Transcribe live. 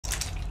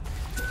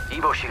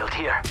Evo shield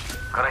here.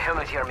 Got a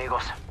helmet here,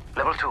 amigos.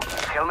 Level 2.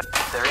 Helmet.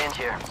 Syringe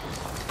here.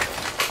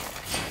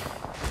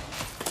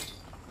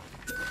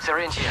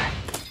 Syringe here.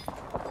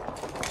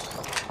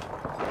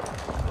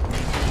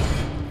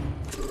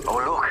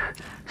 Oh, look.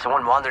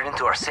 Someone wandered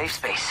into our safe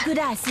space. Good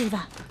eye,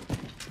 Silva.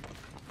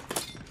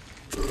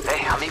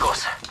 Hey,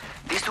 amigos.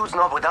 These dudes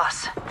not with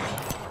us.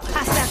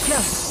 Hostile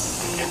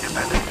close.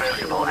 Independent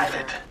variable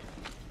added.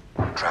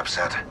 Trap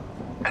set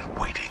and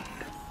waiting.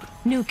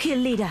 New kill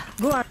leader.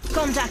 Go on.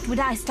 Contact with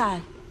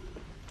I-Style.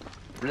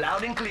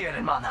 Loud and clear,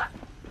 hermana.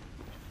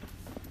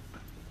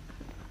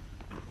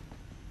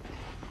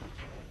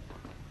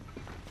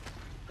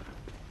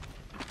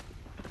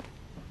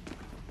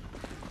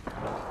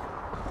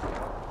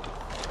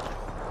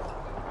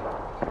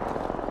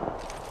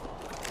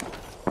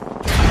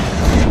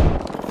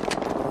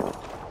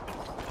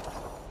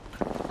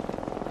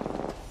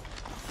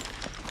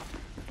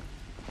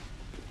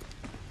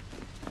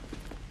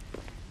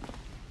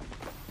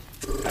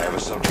 I have a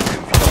subject in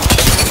view.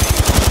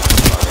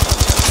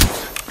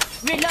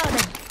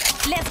 Reloading.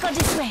 Let's go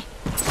this way.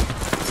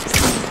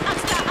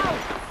 Hostile out.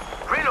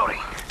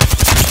 Reloading.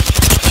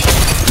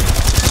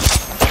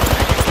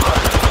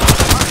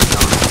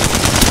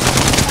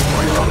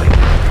 Reloading.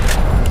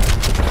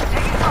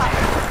 Taking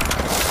fire.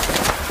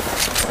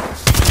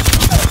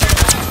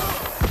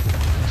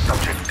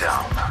 Subject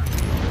down.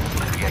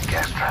 Let's get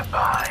gas trap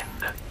behind.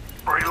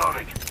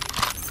 Reloading.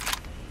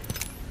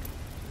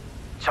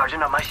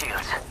 Charging up my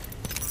shields.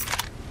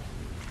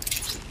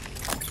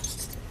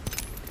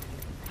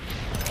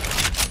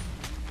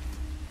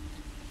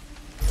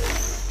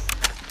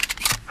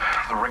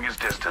 The ring is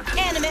distant.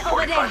 Enemy over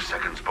 45 there.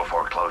 seconds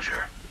before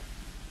closure.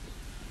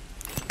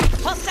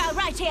 Hostile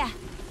right here.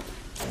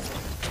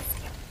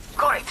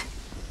 Got it.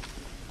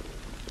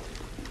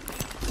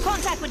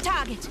 Contact with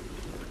target.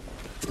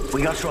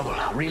 We got trouble.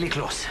 Really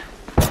close.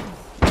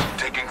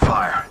 Taking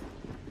fire.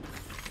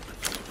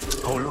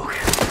 Oh, look.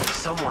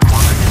 Someone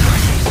wandered into our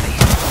safe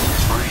space.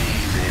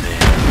 Breathe it in.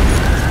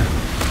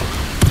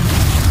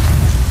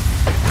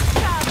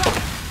 Bravo.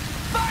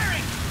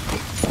 Firing!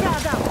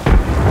 Bravo.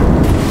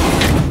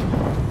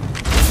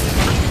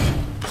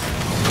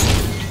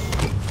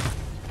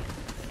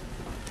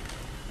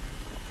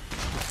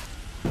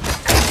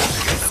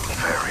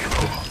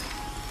 Variable.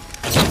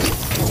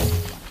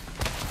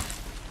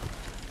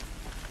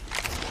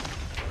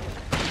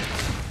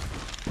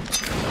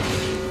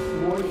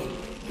 Warning.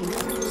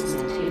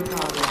 Improvement in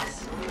progress.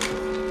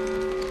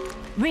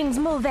 Rings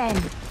moving.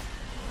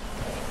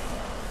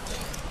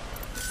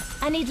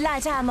 I need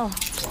light ammo.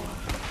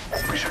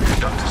 We should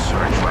conduct a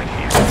search right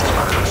here.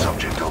 Spotted a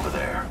subject over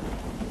there.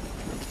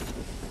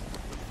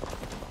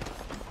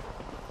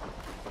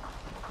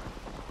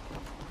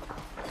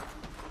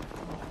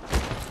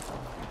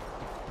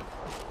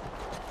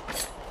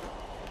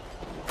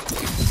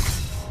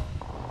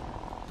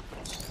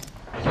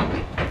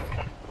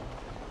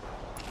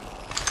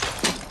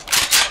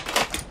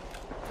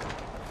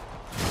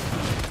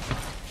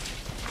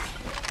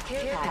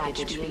 Care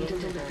package being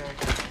delivered.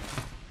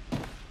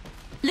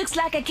 Looks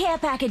like a care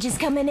package is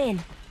coming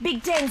in.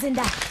 Big things in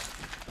that.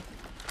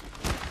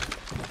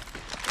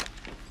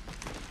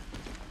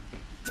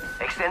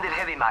 Extended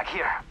heavy mag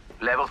here.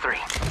 Level 3.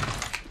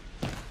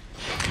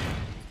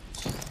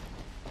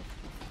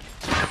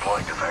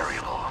 Deploying the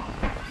variable.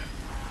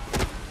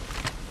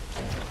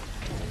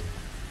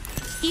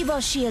 Evo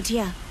shield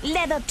here.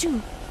 Level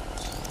 2.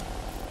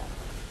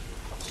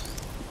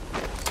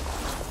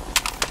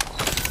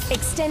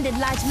 Extended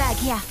light mag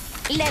here.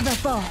 Level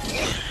 4.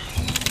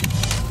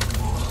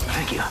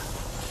 Thank you.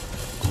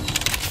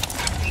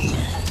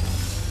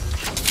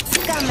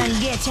 Come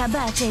and get your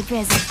birthday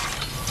present.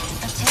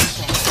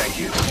 Thank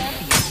you.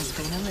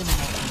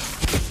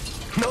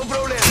 No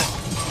problemo.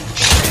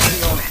 To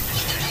be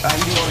honest, I'm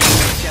the only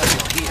real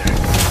champion here.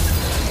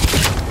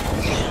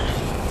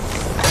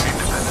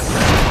 Independent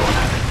variable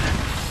added.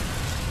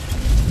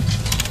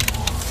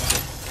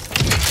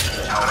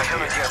 Got a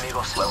helmet here,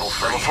 amigos. Level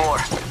 3. Level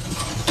 4.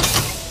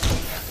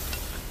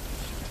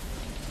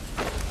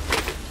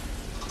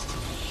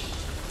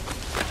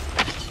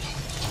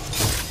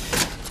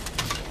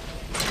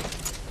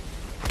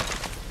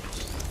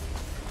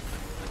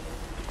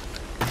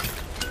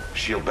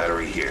 Shield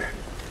battery here.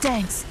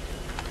 Thanks.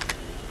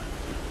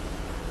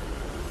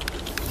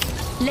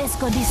 Let's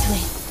go this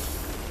way.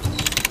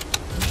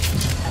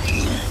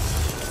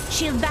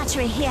 Shield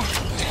battery here.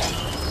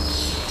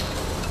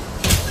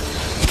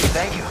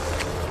 Thank you.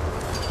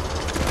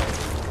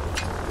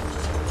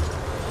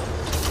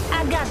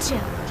 I got you.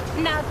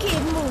 Now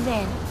keep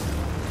moving.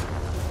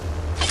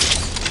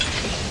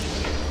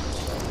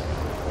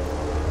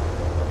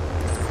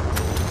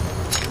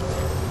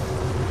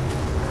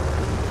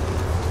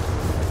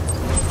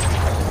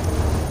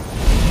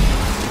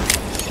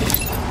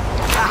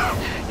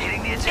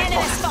 Hitting the eject Enemy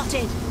button.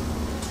 spotted.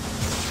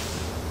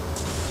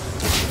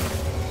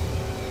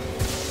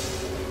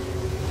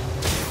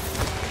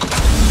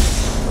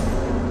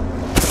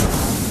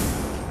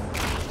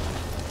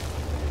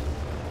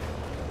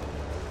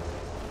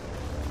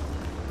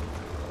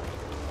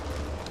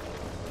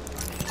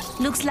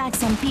 Looks like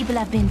some people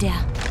have been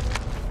there.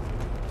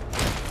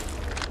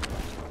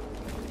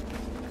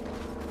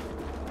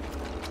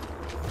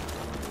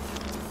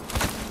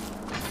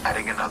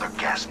 Adding another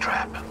gas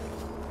trap.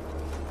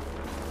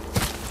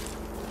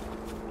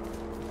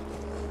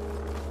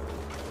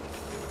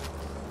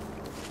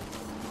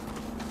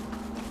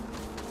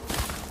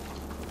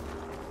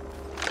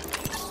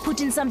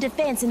 Putting some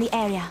defense in the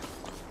area.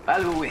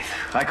 I'll go with.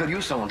 I could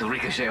use someone to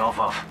ricochet off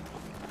of.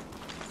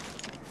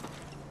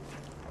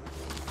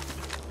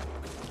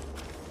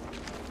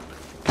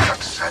 Gun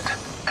set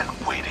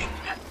and waiting.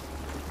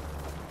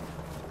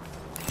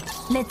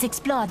 Let's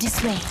explore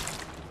this way.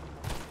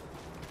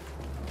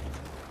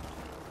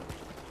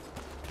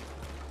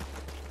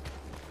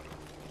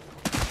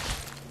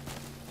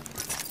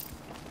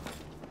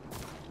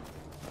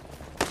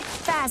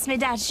 Pass me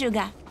that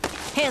sugar.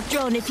 Health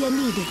drone if you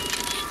need it.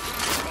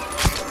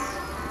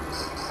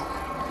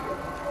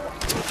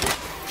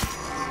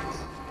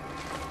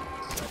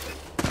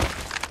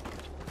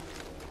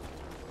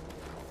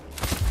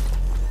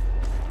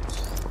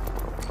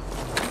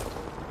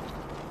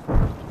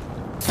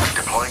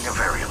 Deploying a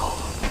variable.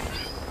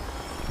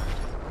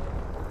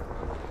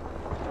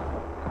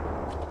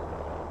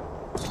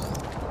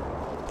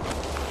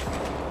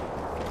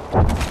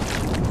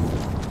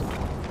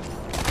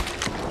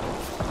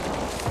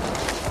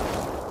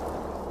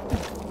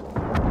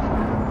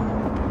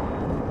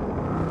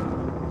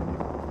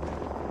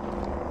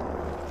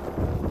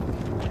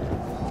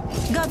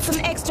 Got some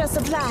extra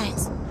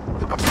supplies.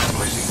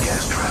 Placing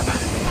gas trap.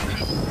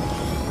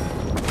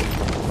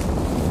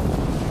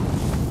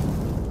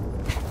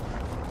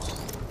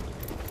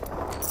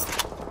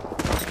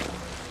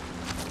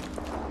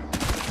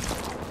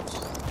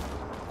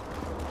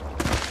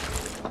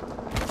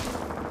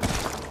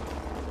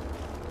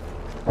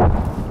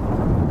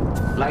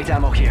 Light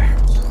ammo here.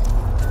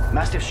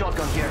 Mastiff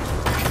shotgun here.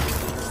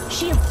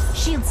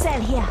 Shield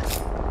cell here.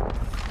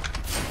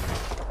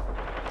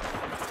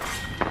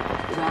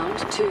 Round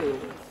 2.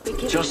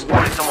 Beginning. Just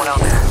spotted someone out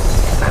there.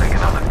 Adding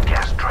another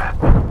gas trap.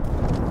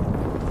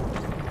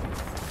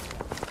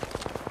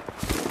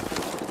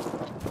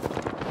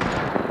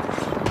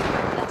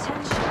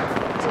 Attention.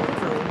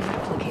 Delivering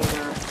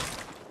replicator.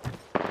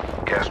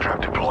 Gas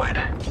trap deployed.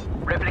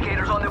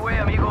 Replicators on the way,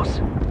 amigos.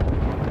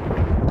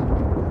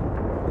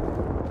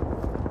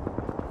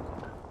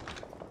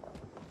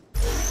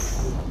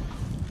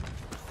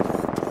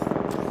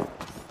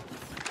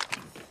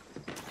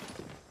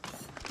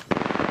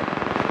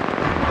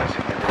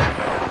 Placing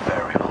independent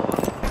variable.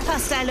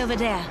 Hostile over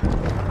there.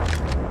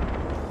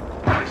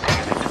 Placing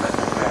an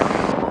independent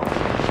variable.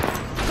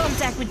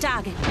 Contact with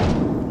target.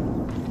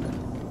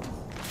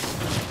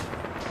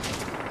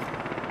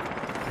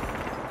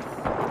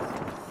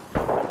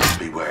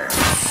 Beware.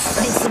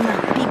 Listen up.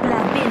 People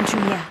have been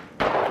through here.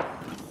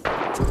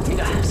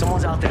 Yeah,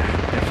 someone's out there.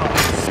 They're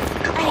following.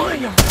 I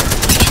hear ya.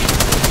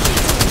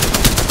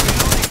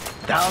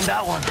 Down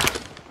that one.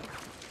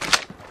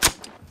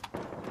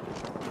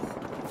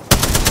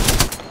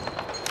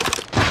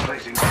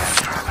 Placing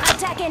gas trap.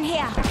 Attack in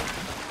here.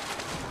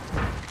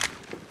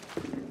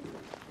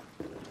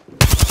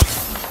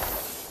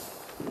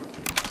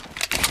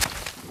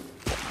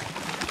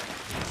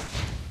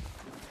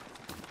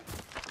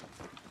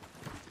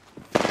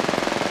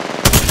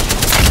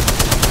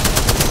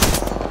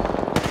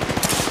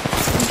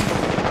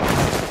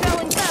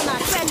 Throwing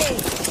thermite friendly.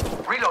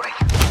 Reloading.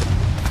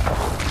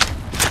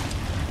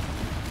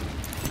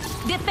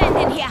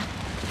 Defending here.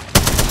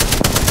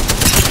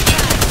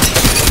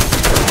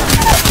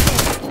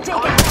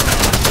 Take it.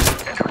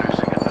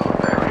 Introducing a new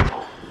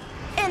variable.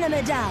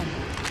 Enemy down.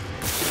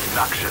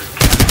 Noxious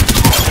gas.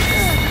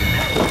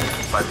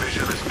 My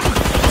vision is clear.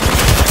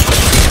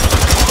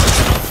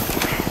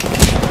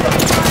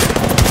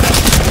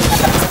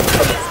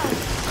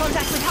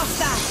 Contact with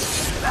hostile.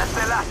 That's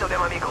the last of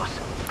them, amigos.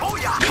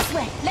 Booyah! This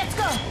way. Let's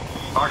go.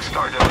 Arc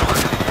Star delivered.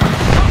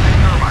 Something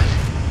thermite.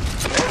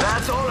 And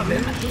that's all of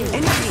them.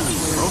 Anything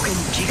broken,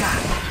 chica.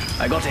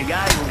 I got a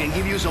guy who can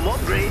give you some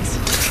upgrades.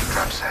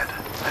 Trap set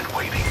and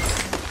waiting.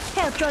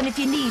 Health drone if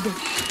you need it.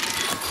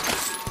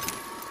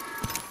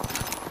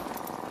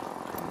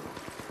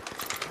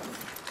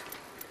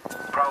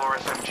 Prowler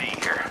SMG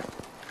here.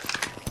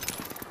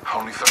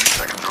 Only 30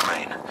 seconds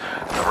remain.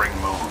 The ring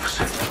moves.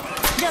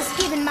 Just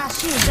giving my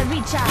shields a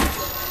recharge.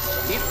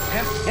 Yep,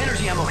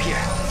 energy ammo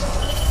here.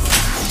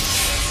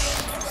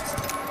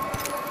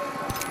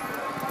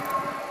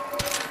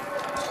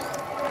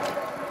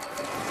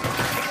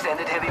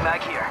 Extended heavy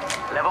mag here.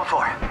 Level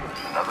 4.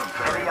 Another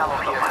Heavy variable ammo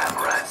for the here. lab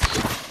rats.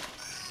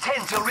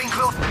 10 till ring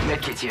close.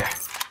 Medkit here.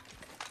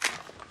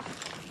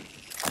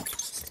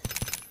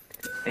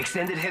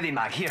 Extended heavy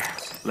mag here.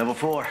 Level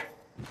 4.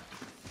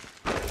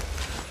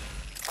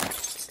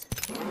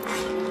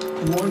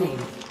 Warning.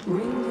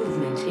 Ring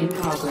movement in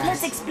progress.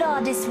 Let's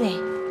explore this way.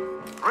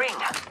 Ring.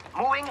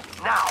 Moving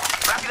now.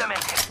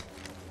 Rapidamente.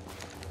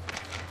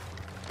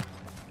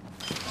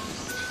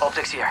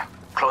 Optics here.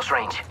 Close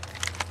range.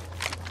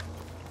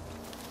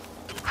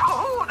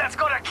 Woohoo! That's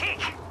got a kick!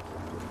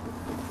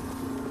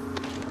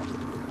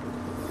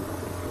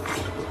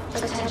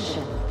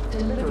 Attention.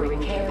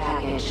 Delivering care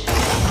package.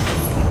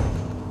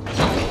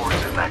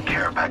 What's in that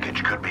care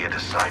package could be a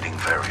deciding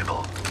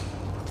variable.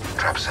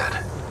 Trap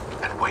set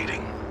and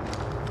waiting.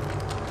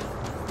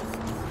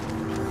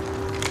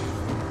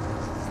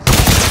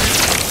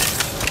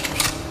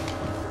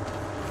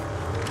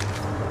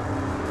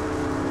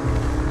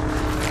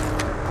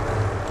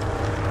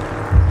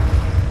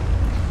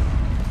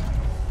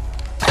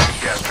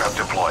 Gas trap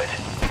deployed.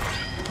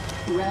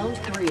 Round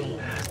 3.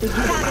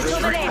 Target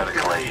over there.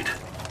 Medical aid.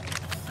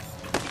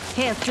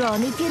 Health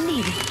drawn if you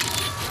need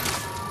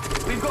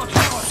it. We've got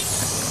power.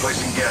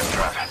 Placing gas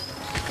trap.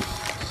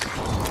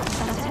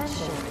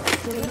 Attention.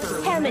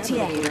 Delivering Helmet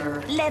here.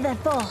 replicator. Leather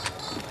 4.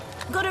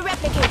 Got a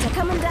replicator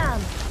coming down.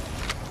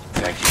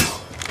 Thank you.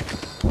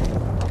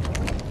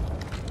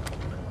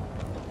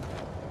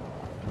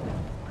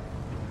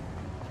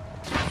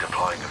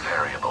 Deploying a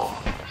variable.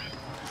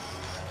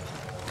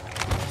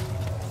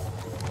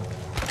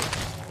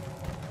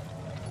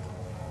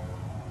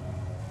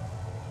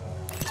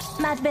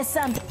 Might be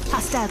something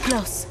hostile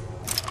close.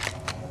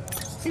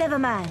 Never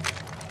mind.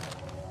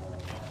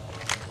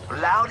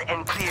 Loud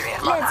and clear here,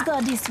 Let's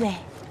go this way.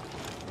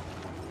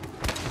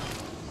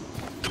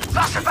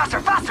 Faster, faster,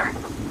 faster!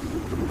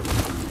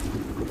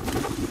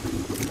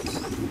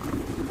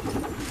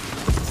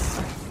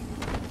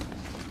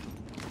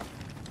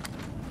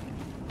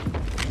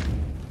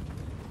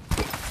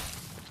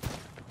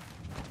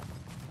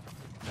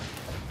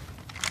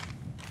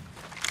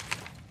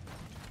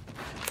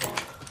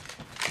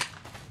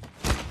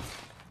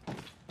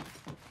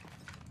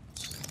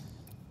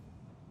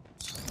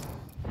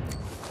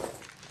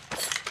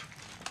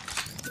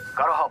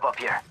 Gotta hop up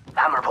here.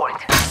 Hammer point.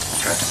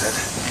 Trap set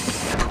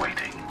and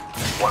waiting.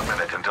 1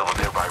 minute until the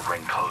nearby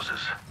ring closes.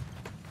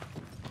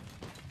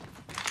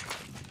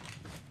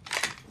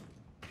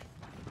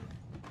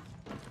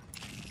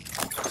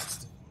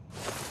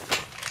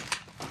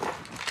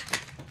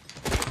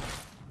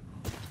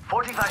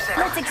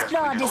 Let's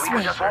explore this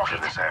way. Just walk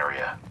in this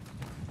area.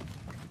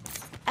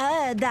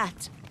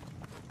 That.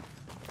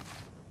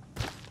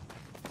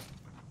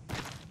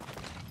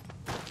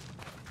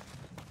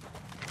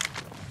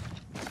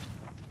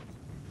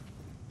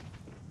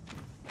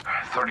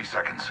 30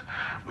 seconds.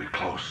 We're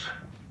close.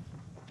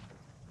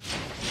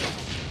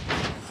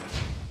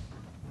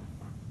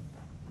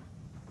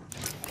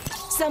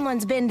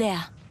 Someone's been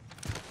there.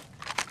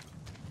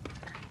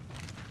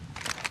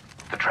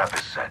 The trap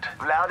is set.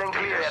 Loud and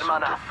clear, Data soon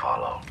hermana. to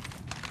follow.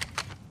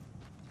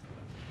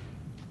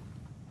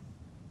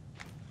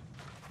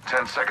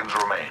 10 seconds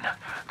remain.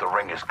 The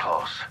ring is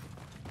close.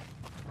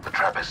 The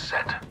trap is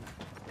set.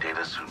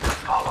 Data soon to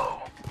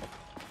follow.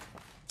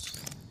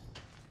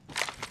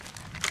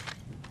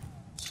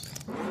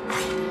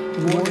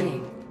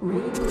 Warning.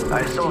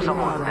 I saw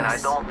someone, and I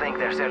don't think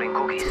they're selling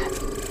cookies.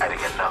 Adding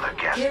another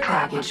gas Care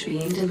trap. package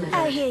being delivered.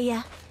 I hear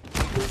ya.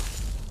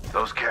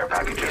 Those care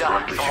packages Yeah,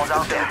 likely someone's shift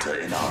out the there.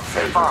 data in our Stay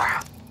favor.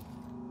 far.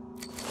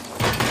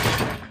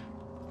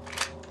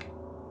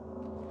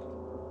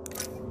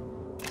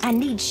 I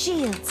need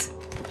shields.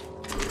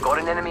 Got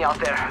an enemy out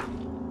there.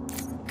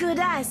 Good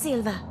eye,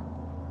 Silva.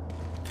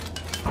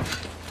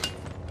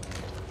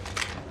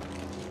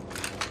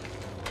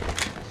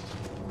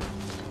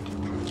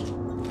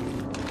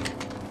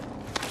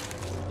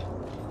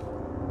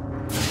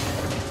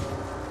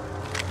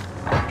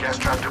 Gas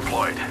trap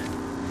deployed.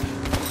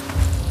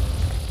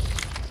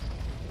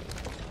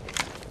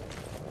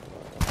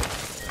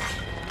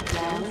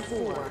 Round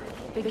 4.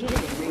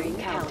 Beginning ring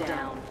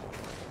countdown.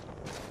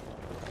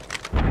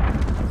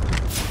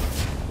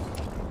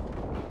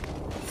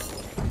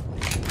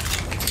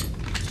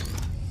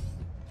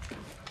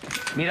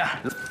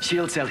 Mira,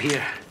 shield cell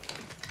here.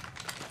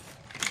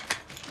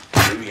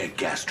 Maybe a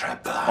gas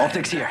trap behind.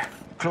 Optics here.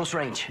 Close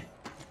range.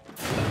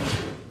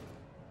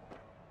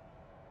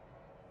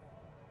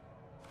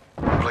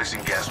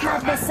 Placing gas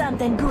Might trap. be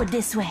something good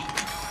this way.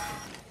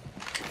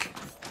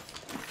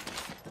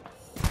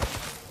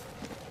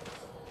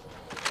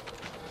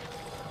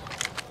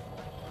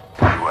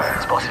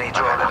 Beware. Spotted a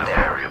drone Another out there.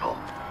 variable.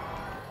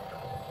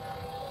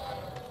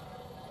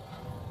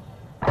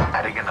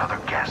 Adding another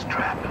gas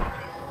trap.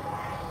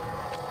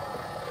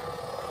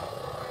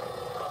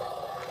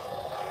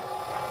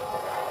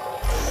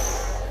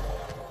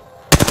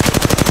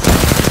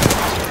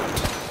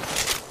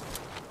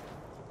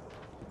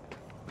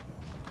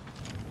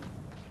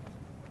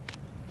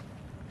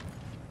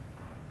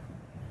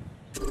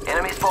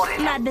 Enemy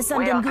spotted. Might be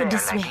something Way out good there,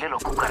 this like way. little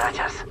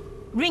cucarachas.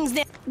 Rings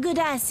there. Good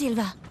eye,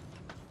 Silva.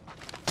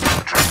 The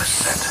trap is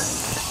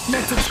set. Let's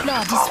Data soon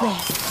explore to this follow. way.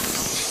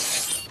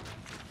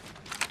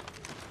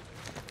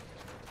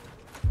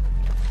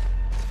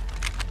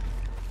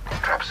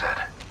 Trap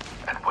set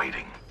and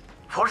waiting.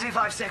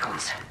 45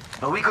 seconds.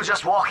 But we could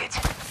just walk it.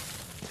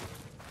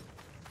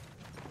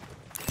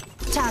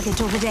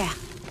 Target over there.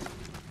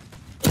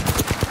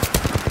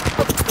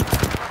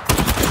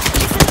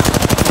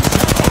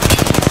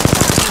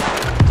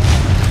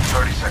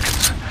 30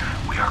 seconds.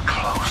 We are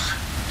close.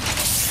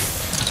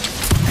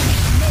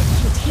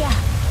 Medkit here.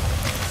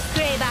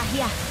 Graver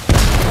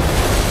here.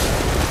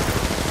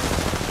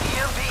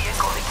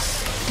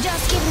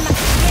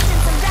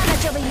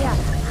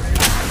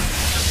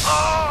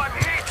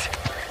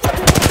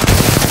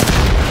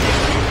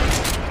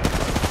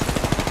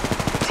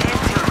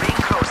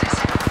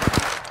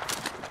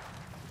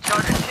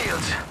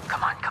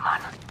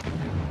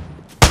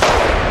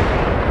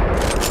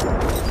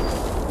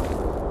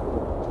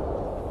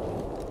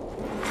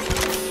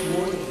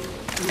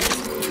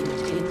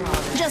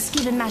 Just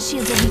giving my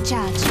shields a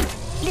recharge.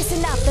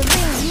 Listen up, the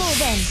ring's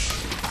moving.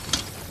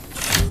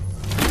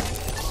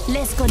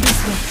 Let's go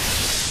this way.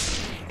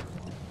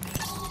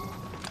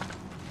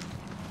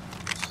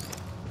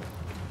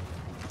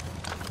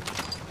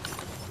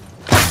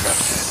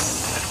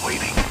 And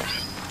waiting.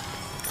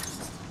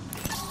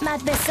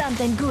 Might be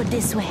something good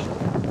this way.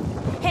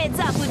 Heads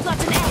up, we've got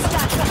an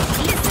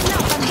airstrike. Listen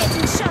up, I'm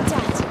getting shot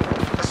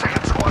at. The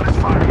second squad is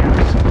firing at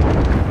us.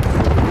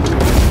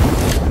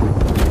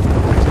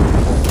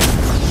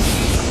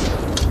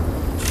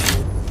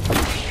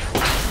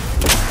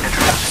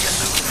 Introducing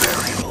a new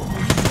variable.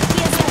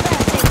 Here's your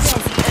birthday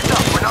present. Heads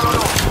up, we're not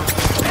alone.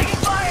 Taking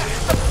fire!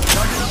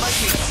 Charging up my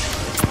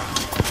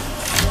shields.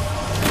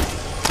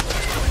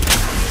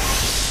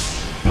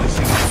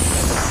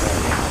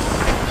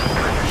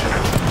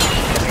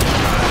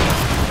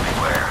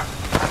 Beware.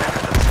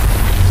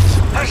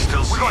 Hey,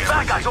 Still see we got bad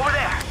everything. guys over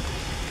there.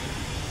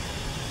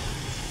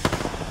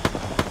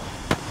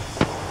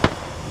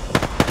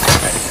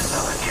 Adding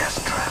another gas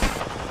trap.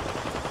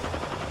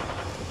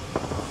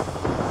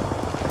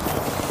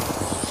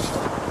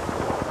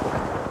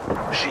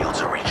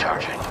 Shields are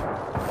recharging.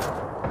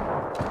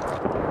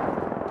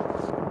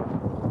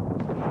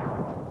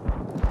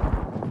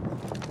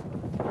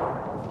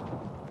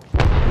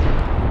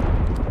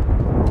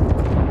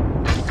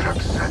 Trap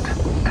set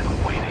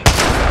and waiting.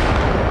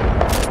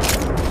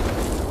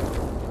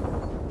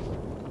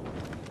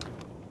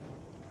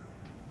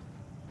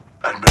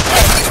 And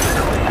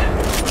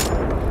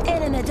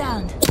Enemy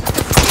down.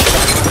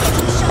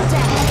 Shot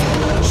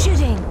at.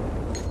 Shooting.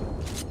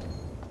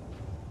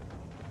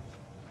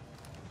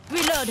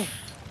 Reloading.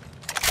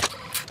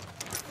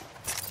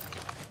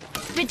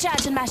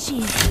 Recharging my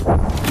shield.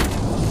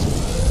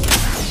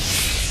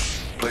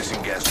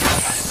 placing gas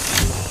trap.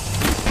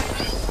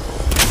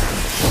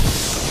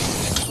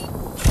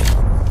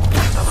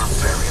 Another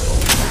variable.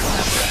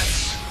 Lab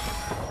rats.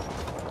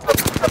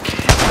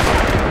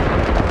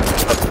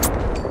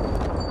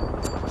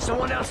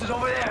 Someone else is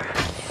over there.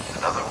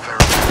 Another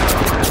variable.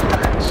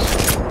 Lab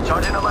rats.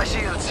 Charging up my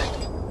shields.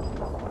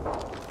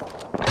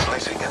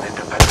 Placing an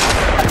independent.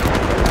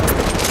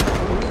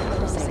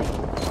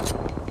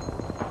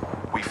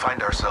 We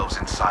find ourselves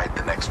inside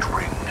the next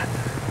ring.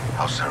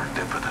 How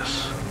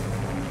serendipitous.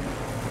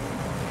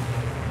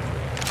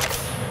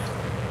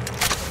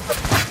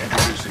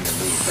 Introducing a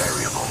new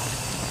variable.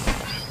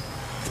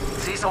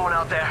 See someone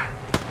out there?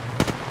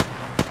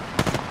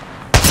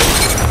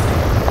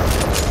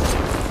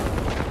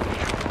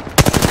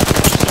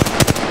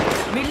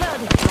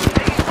 Reloading.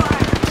 Taking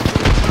fire.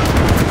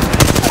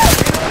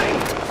 Reloading.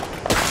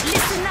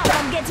 Listen up,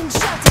 I'm getting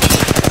shot at.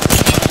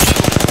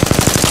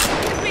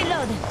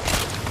 Reloading.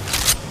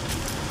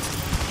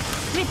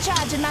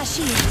 Recharging my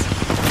shields.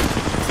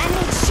 I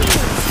need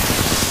shields.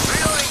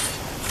 Reloading.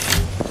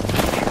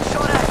 Getting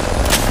shot at.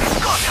 It's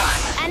go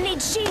time. I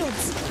need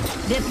shields.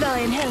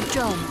 Deploying health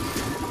drone.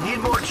 Need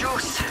more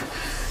juice.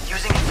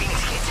 Using a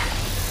Phoenix kit.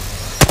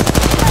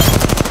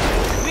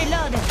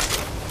 Reloading.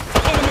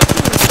 Enemy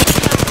killed.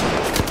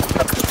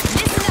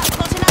 Listen up,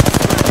 got another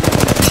squad.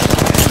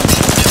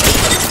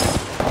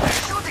 They're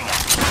shooting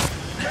at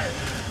me.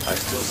 I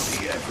still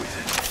see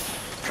everything.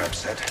 Trap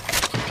set.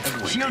 And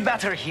waiting. Shield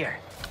battery here.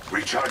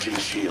 Recharging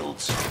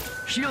shields.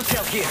 Shield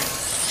cell here.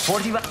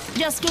 40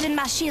 Just giving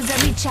my shields a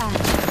recharge.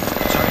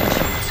 Charging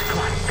shields. Come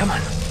on, come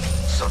on.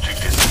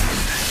 Subject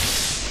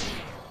deceased.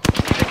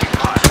 Taking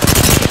fire.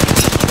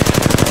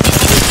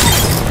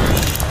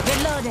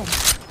 Reloading.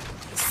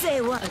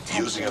 Say what?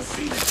 Using a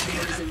Phoenix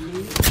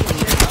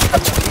kit.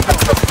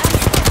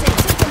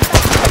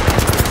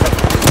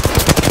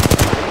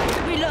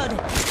 Reloading.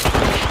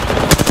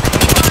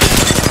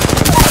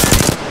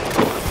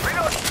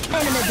 Reload.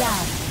 Enemy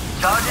down.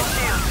 Charging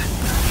shields.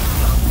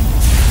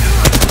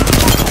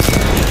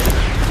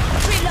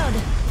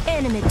 Reloading.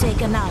 Enemy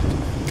taken out.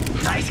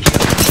 Nice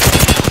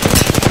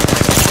kill.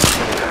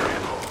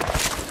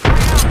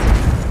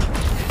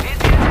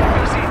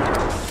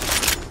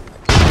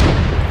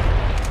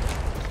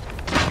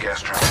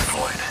 Gas trap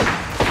deployed.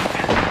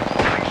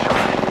 Holding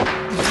shot.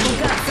 We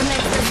got some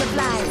extra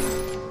supplies.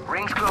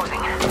 Ring's closing.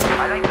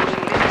 I like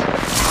pushing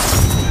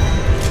limits.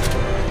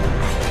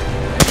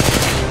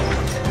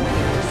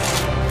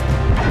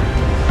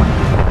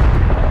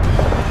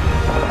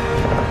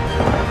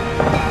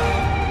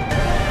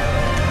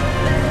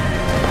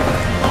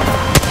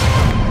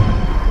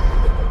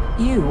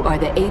 You are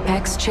the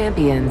Apex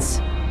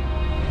Champions.